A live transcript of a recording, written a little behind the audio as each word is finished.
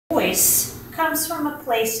choice comes from a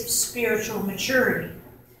place of spiritual maturity.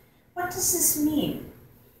 What does this mean?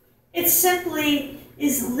 It simply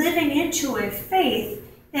is living into a faith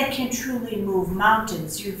that can truly move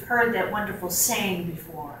mountains. You've heard that wonderful saying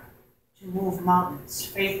before, to move mountains,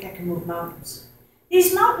 faith that can move mountains.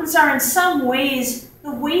 These mountains are in some ways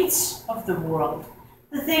the weights of the world,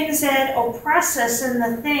 the things that oppress us and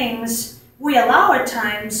the things we allow at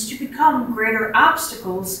times to become greater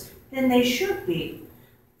obstacles than they should be.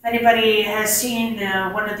 If anybody has seen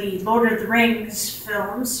one of the Lord of the Rings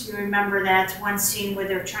films, you remember that one scene where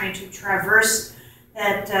they're trying to traverse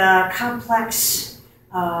that complex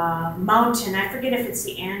mountain. I forget if it's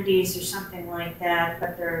the Andes or something like that,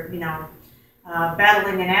 but they're,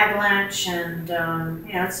 battling an avalanche, and,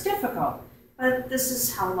 it's difficult. But this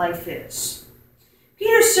is how life is.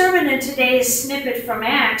 Peter's sermon in today's snippet from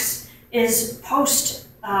Acts is post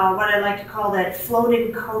what I like to call that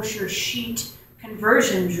floating kosher sheet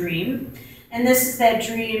conversion dream. And this is that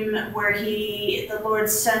dream where the Lord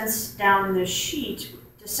sends down the sheet,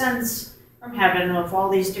 descends from heaven of all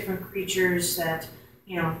these different creatures that,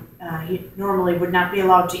 he normally would not be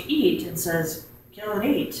allowed to eat, and says, kill and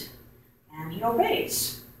eat. And he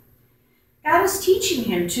obeys. God is teaching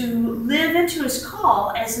him to live into his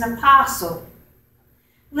call as an apostle.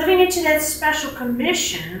 Living into that special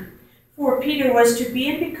commission for Peter was to be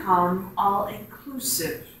and become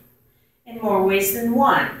all-inclusive in more ways than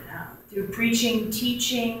one, through preaching,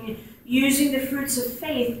 teaching, using the fruits of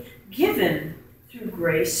faith given through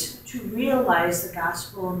grace to realize the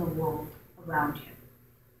gospel in the world around him.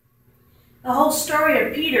 The whole story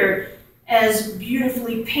of Peter, as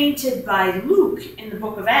beautifully painted by Luke in the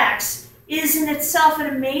book of Acts, is in itself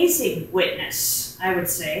an amazing witness, I would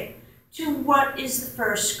say, to what is the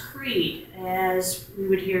first creed, as we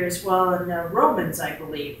would hear as well in the Romans, I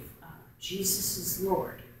believe. Jesus is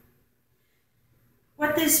Lord.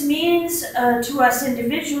 What this means to us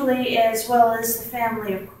individually as well as the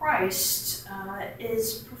family of Christ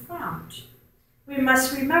is profound. We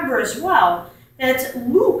must remember as well that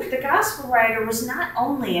Luke, the gospel writer, was not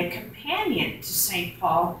only a companion to St.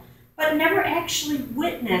 Paul, but never actually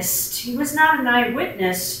witnessed. He was not an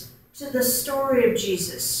eyewitness to the story of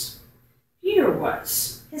Jesus. Peter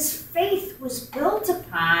was. His faith was built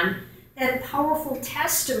upon that powerful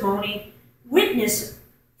testimony, witness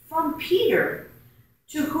from Peter,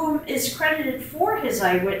 to whom is credited for his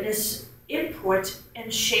eyewitness input in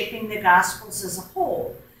shaping the Gospels as a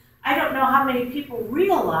whole. I don't know how many people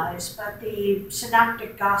realize, but the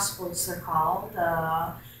Synoptic Gospels, they're called,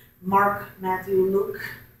 Mark, Matthew, Luke,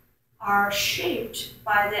 are shaped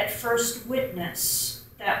by that first witness.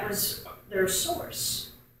 That was their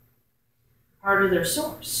source, part of their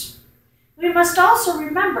source. We must also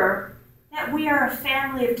remember that we are a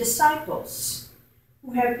family of disciples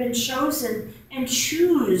who have been chosen and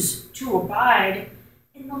choose to abide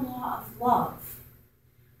in the law of love,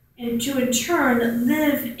 and to in turn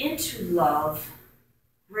live into love,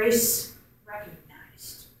 grace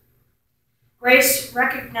recognized. Grace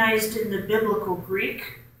recognized in the biblical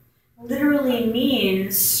Greek literally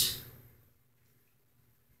means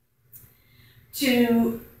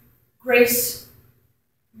grace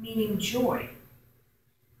meaning joy.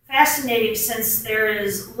 Fascinating, since there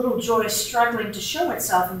is little joy struggling to show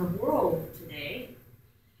itself in the world today.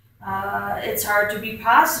 It's hard to be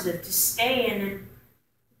positive, to stay and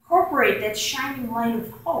incorporate that shining light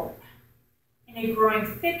of hope in a growing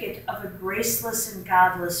thicket of a graceless and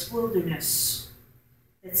godless wilderness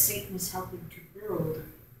that Satan is helping to build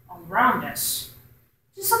all around us.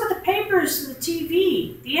 Just look at the papers and the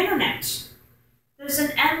TV, the internet. There's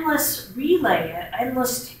an endless relay, an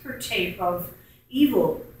endless ticker tape of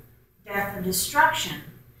evil, death, and destruction.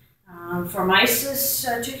 From ISIS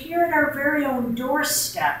to here at our very own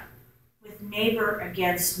doorstep with neighbor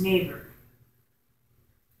against neighbor.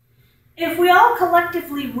 If we all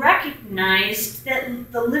collectively recognized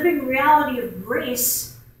that the living reality of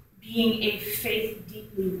grace being a faith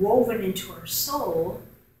deeply woven into our soul,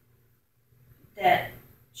 that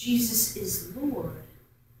Jesus is Lord,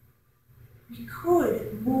 we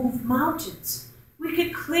could move mountains. We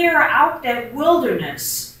could clear out that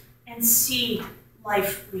wilderness and see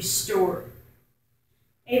life restored.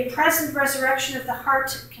 A present resurrection of the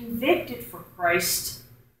heart convicted for Christ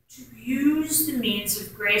to use the means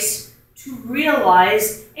of grace to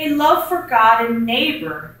realize a love for God and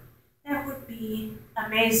neighbor that would be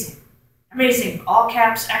amazing. Amazing, all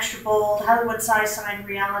caps, extra bold, Hollywood size sign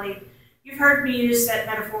reality. You've heard me use that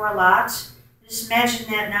metaphor a lot. Just imagine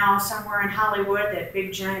that now somewhere in Hollywood, that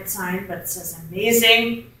big giant sign, but it says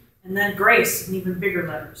amazing, and then grace in even bigger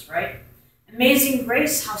letters, right? Amazing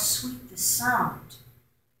grace, how sweet the sound.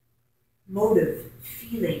 Motive,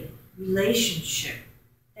 feeling, relationship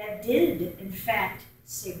that did, in fact,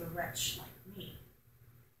 save a wretch like me.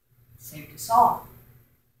 Saved us all.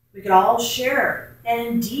 We could all share that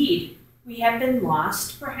indeed we have been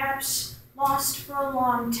lost, perhaps lost for a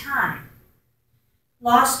long time.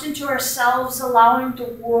 Lost into ourselves, allowing the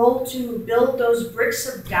world to build those bricks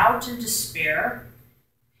of doubt and despair,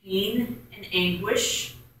 pain and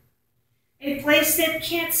anguish. A place that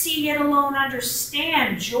can't see, yet alone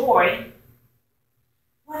understand joy.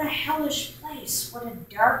 What a hellish place, what a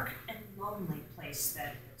dark and lonely place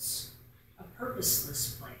that is. A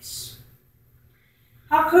purposeless place.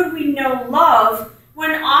 How could we know love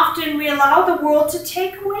when often we allow the world to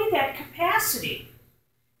take away that capacity?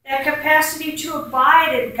 That capacity to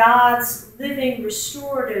abide in God's living,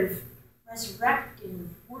 restorative,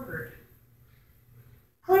 resurrecting word.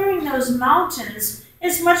 Clearing those mountains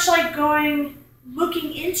is much like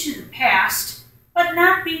looking into the past, but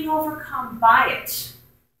not being overcome by it.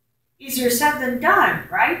 Easier said than done,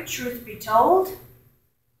 right? Truth be told.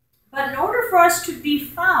 But in order for us to be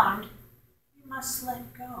found, we must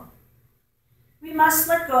let go. We must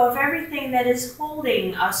let go of everything that is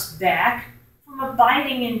holding us back from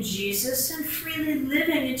abiding in Jesus and freely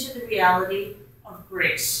living into the reality of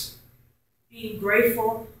grace. Being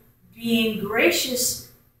grateful, being gracious,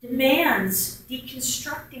 demands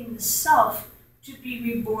deconstructing the self to be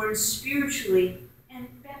reborn spiritually and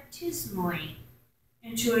baptismally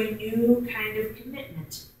into a new kind of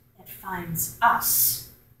commitment that finds us,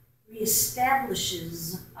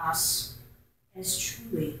 reestablishes us as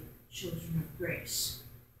truly children of grace.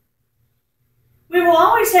 We will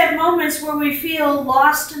always have moments where we feel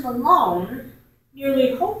lost and alone,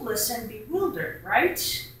 nearly hopeless and bewildered,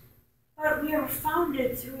 right? But we are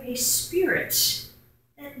founded through a spirit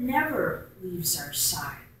that never leaves our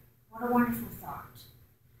side. What a wonderful thought.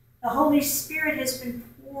 The Holy Spirit has been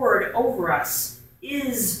poured over us,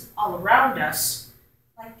 is all around us,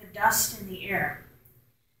 like the dust in the air.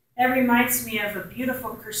 That reminds me of a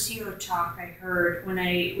beautiful Cursillo talk I heard when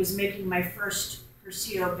I was making my first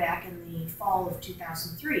Cursillo back in the fall of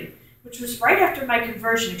 2003, which was right after my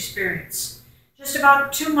conversion experience. Just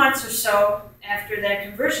about 2 months or so after that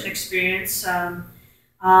conversion experience,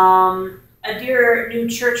 a dear new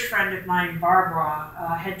church friend of mine,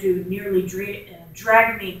 Barbara, had to nearly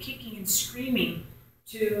drag me kicking and screaming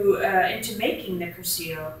into making the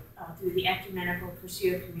Cursillo through the ecumenical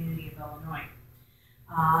Cursillo community of Illinois.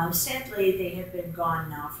 Sadly, they have been gone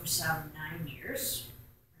now for some 9 years.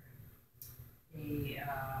 They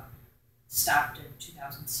stopped in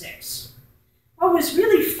 2006. What was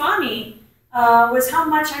really funny was how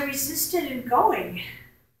much I resisted in going.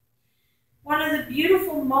 One of the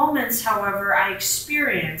beautiful moments, however, I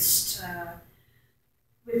experienced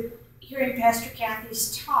with hearing Pastor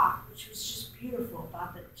Kathy's talk, which was just beautiful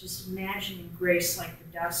about just imagining grace like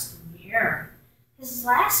the dust in the air, has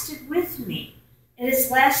lasted with me. It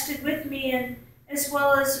has lasted with me, and as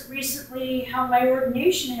well as recently how my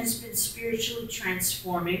ordination has been spiritually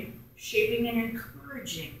transforming, shaping and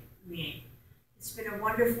encouraging me. It's been a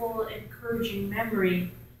wonderful, encouraging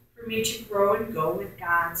memory for me to grow and go with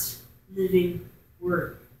God's living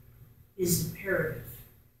word, His imperative.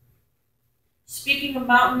 Speaking of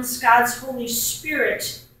mountains, God's Holy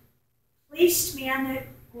Spirit placed me on that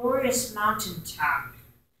glorious mountaintop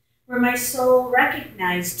where my soul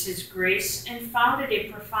recognized His grace and founded a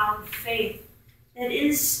profound faith that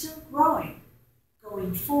is still growing,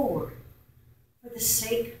 going forward, for the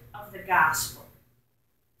sake of the gospel.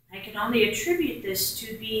 I can only attribute this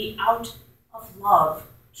to be out of love,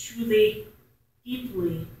 truly,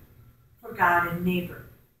 deeply, for God and neighbor.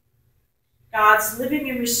 God's living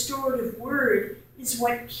and restorative word is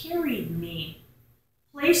what carried me,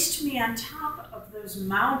 placed me on top of those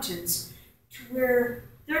mountains to where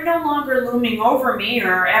they're no longer looming over me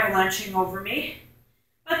or avalanching over me,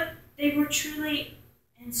 but they were truly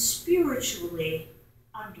and spiritually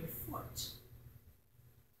underfoot.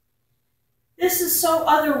 This is so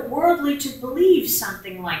otherworldly to believe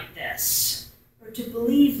something like this, or to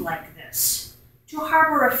believe like this, to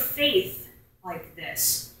harbor a faith like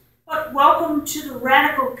this. But welcome to the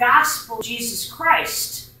radical gospel of Jesus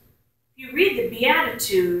Christ. If you read the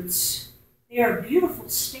Beatitudes, they are beautiful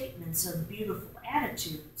statements of beautiful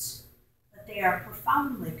attitudes, but they are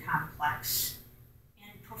profoundly complex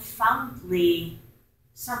and profoundly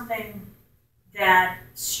something that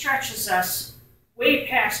stretches us way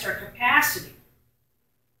past our capacity.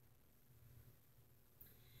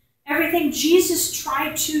 Everything Jesus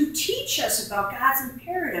tried to teach us about God's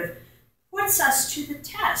imperative puts us to the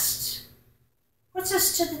test. Puts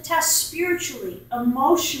us to the test spiritually,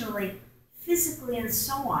 emotionally, physically, and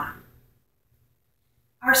so on.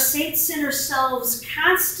 Our saints and ourselves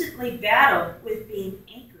constantly battle with being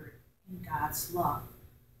anchored in God's love.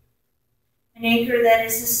 An anchor that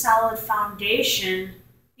is a solid foundation,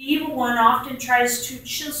 the evil one often tries to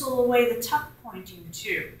chisel away the tuck pointing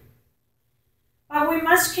to. But we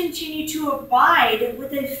must continue to abide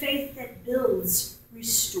with a faith that builds,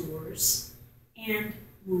 restores, and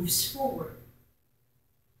moves forward.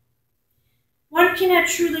 One cannot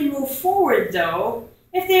truly move forward, though,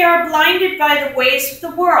 if they are blinded by the ways of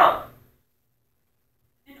the world.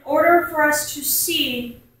 In order for us to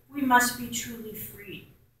see, we must be truly free.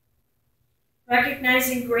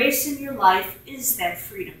 Recognizing grace in your life is that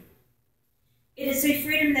freedom. It is a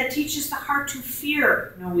freedom that teaches the heart to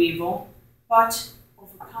fear no evil, but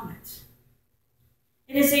overcome it.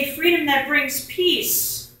 It is a freedom that brings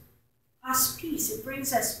peace, us peace. It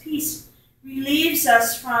brings us peace, relieves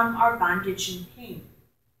us from our bondage and pain.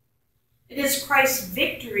 It is Christ's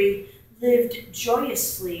victory lived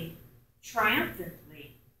joyously,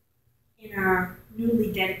 triumphantly in our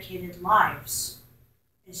newly dedicated lives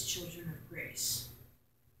as children of grace.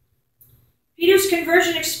 Peter's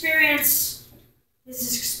conversion experience,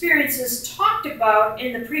 his experiences talked about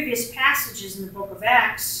in the previous passages in the book of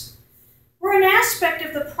Acts, were an aspect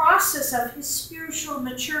of the process of his spiritual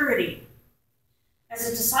maturity as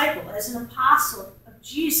a disciple, as an apostle of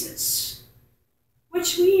Jesus,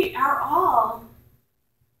 which we are all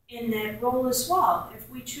in that role as well. If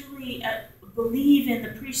we truly believe in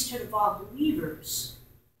the priesthood of all believers,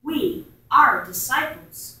 we are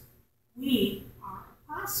disciples. We are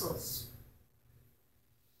apostles.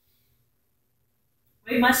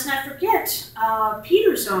 We must not forget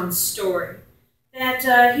Peter's own story,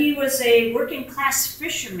 that he was a working-class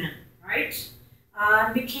fisherman, right?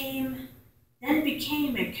 Then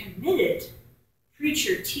became a committed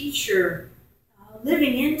preacher, teacher,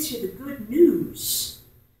 living into the good news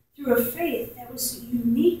through a faith that was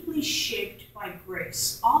uniquely shaped by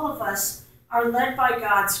grace. All of us are led by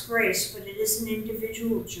God's grace, but it is an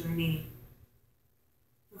individual journey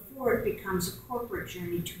before it becomes a corporate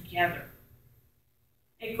journey together.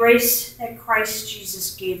 A grace that Christ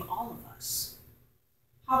Jesus gave all of us.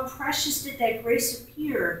 How precious did that grace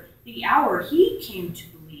appear the hour he came to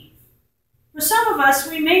believe. For some of us,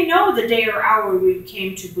 we may know the day or hour we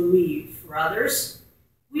came to believe. For others,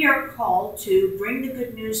 we are called to bring the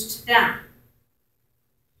good news to them.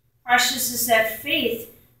 Precious is that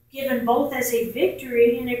faith given both as a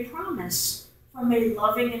victory and a promise from a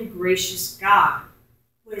loving and gracious God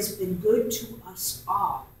who has been good to us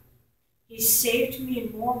all. He saved me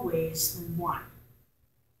in more ways than one.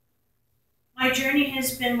 My journey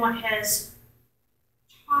has been what has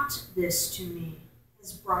taught this to me,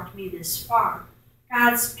 has brought me this far.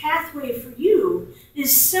 God's pathway for you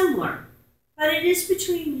is similar, but it is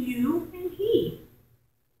between you and He.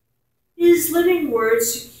 His living word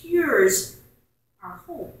secures our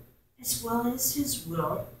hope, as well as His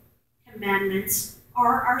will. Commandments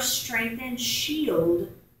are our strength and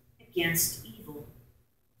shield against evil.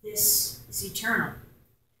 This is eternal.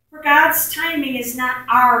 For God's timing is not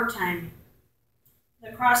our timing.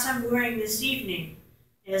 The cross I'm wearing this evening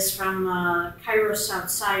is from Kairos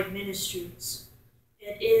Outside Ministries.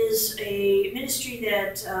 It is a ministry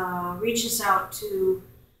that reaches out to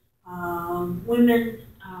women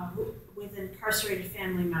with incarcerated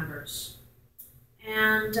family members.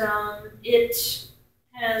 And it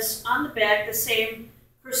has on the back the same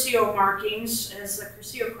Curcio markings as the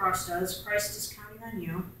Curcio cross does. Christ is counting on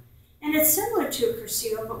you. And it's similar to a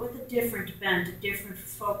Curcio, but with a different bent, a different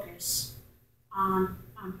focus on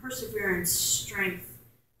perseverance, strength,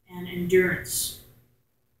 and endurance.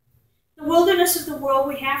 The wilderness of the world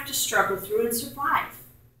we have to struggle through and survive.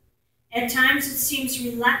 At times it seems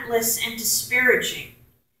relentless and disparaging,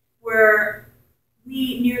 where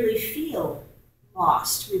we nearly feel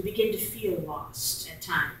lost. We begin to feel lost at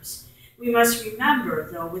times. We must remember,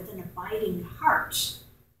 though, with an abiding heart,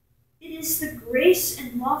 it is the grace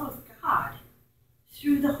and love of God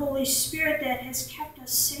through the Holy Spirit that has kept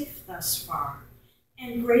us safe thus far,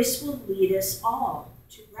 and grace will lead us all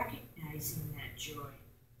to recognizing that joy,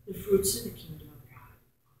 the fruits of the kingdom of God.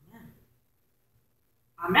 Amen.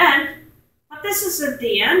 Amen. But this isn't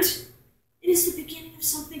the end. It is the beginning of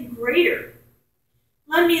something greater.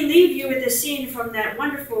 Let me leave you with a scene from that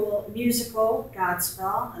wonderful musical,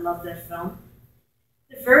 Godspell. I love that film.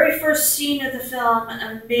 The very first scene of the film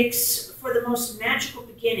makes for the most magical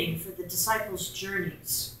beginning for the disciples'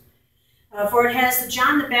 journeys. For it has the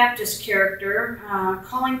John the Baptist character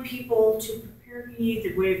calling people to prepare ye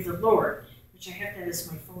the way of the Lord, which I have that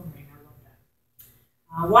as my phone ring. I love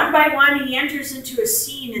that. One by one, he enters into a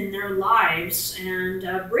scene in their lives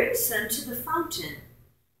and brings them to the fountain.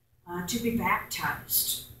 to be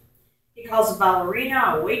baptized. He calls a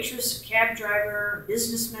ballerina, a waitress, a cab driver, a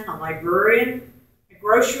businessman, a librarian, a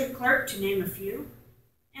grocery clerk, to name a few,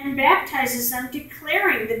 and baptizes them,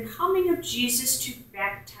 declaring the coming of Jesus to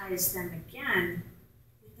baptize them again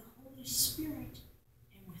with the Holy Spirit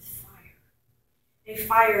and with fire. A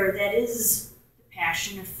fire that is the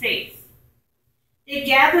passion of faith. They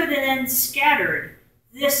gathered and then scattered.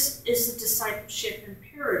 This is the discipleship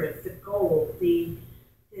imperative, the goal, the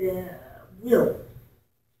will.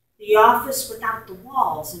 The office without the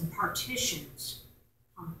walls and partitions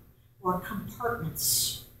or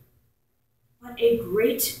compartments. But a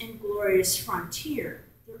great and glorious frontier.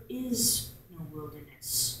 There is no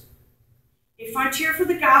wilderness. A frontier for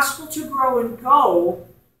the gospel to grow and go,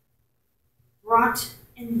 brought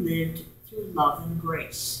and lived through love and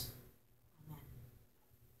grace.